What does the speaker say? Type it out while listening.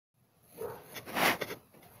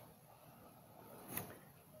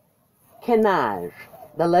KENAZ,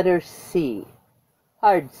 the letter C,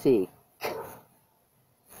 hard C.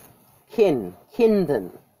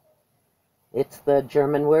 Kinden. It's the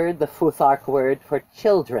German word, the Futhark word for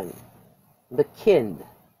children. The kind,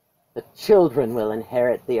 the children will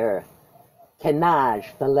inherit the earth. KENAZ,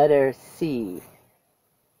 the letter C.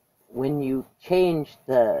 When you change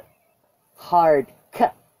the hard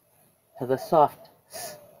K to the soft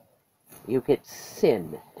S, you get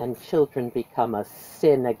sin, and children become a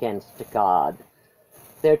sin against God.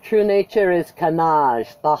 Their true nature is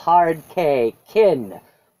KENAZ, the hard K, kin,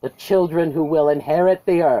 the children who will inherit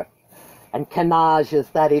the earth. And KENAZ is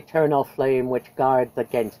that eternal flame which guards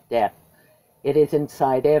against death. It is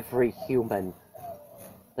inside every human.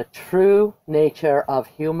 The true nature of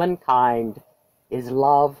humankind is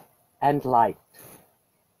love and light.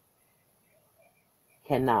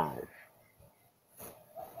 KENAZ,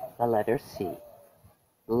 the letter C,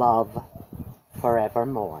 love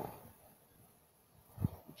forevermore.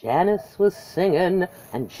 Janice was singing,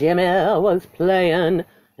 and Jimmy was playing,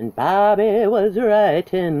 and Bobby was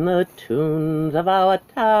writing the tunes of our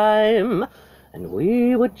time, and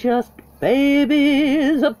we were just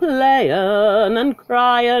babies a-playing and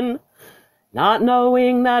crying, not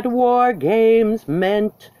knowing that war games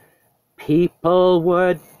meant people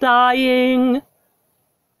were dying.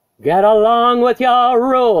 Get along with your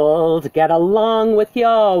rules, get along with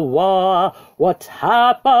your war. What's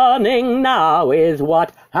happening now is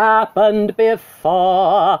what happened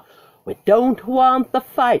before. We don't want the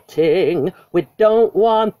fighting, we don't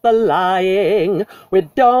want the lying, we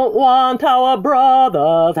don't want our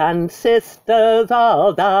brothers and sisters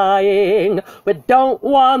all dying. We don't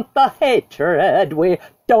want the hatred, we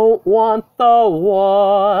don't want the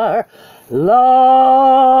war. Love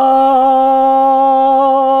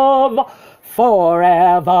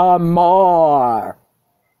forevermore.